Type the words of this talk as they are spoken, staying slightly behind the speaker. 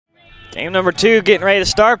Game number 2 getting ready to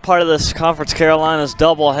start, part of this Conference Carolinas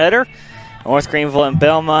doubleheader. North Greenville and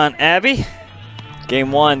Belmont Abbey.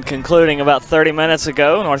 Game 1 concluding about 30 minutes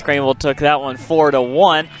ago. North Greenville took that one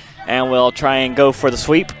 4-1, and will try and go for the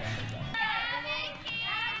sweep.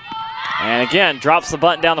 And again, drops the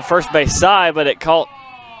button down the first base side, but it caught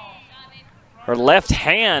her left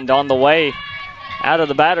hand on the way out of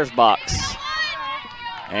the batter's box.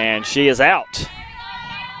 And she is out.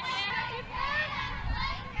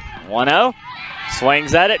 1-0,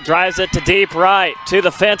 swings at it, drives it to deep right. To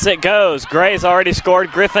the fence it goes. Gray's already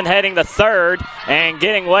scored. Griffin heading to third and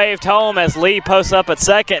getting waved home as Lee posts up at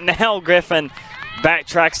second. Now Griffin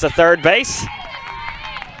backtracks to third base.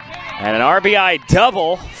 And an RBI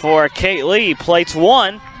double for Kate Lee, plates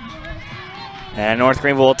 1. And North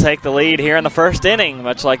Greenville will take the lead here in the first inning,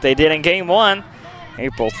 much like they did in game 1.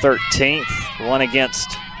 April 13th, one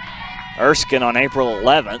against Erskine on April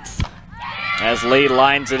 11th. As Lee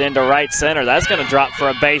lines it into right center. That's going to drop for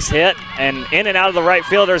a base hit. And in and out of the right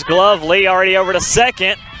fielder's glove. Lee already over to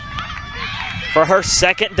second for her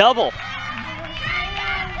second double.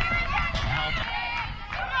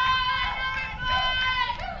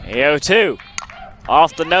 The 0-2.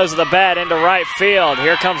 Off the nose of the bat into right field.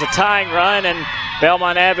 Here comes a tying run, and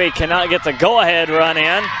Belmont Abbey cannot get the go-ahead run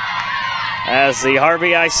in, as the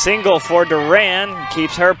RBI single for Duran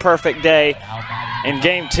keeps her perfect day in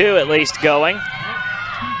game 2 at least going.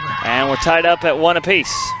 And we're tied up at 1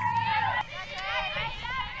 apiece.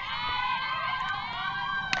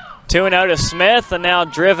 2-0 to Smith, and now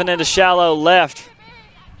driven into shallow left.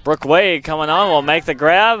 Brooke Wade coming on, will make the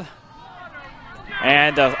grab.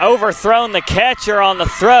 And overthrown the catcher on the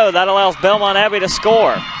throw. That allows Belmont Abbey to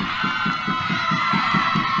score.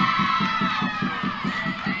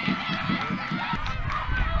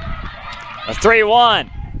 A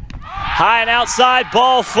 3-1. High and outside,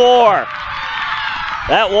 ball 4.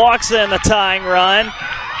 That walks in the tying run.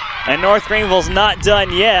 And North Greenville's not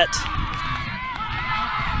done yet.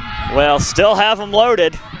 Well, still have them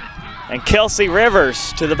loaded. And Kelsey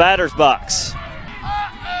Rivers to the batter's box.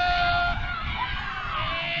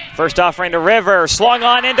 First offering to Rivers, swung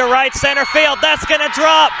on into right center field. That's going to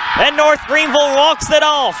drop, and North Greenville walks it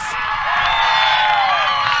off.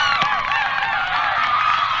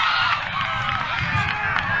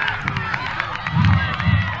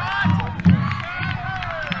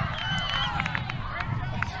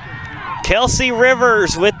 Kelsey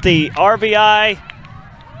Rivers with the RBI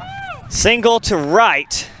single to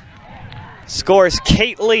right. Scores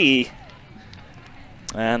Kate Lee.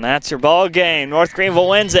 And that's your ball game. North Greenville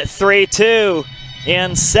wins at 3-2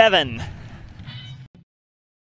 in 7.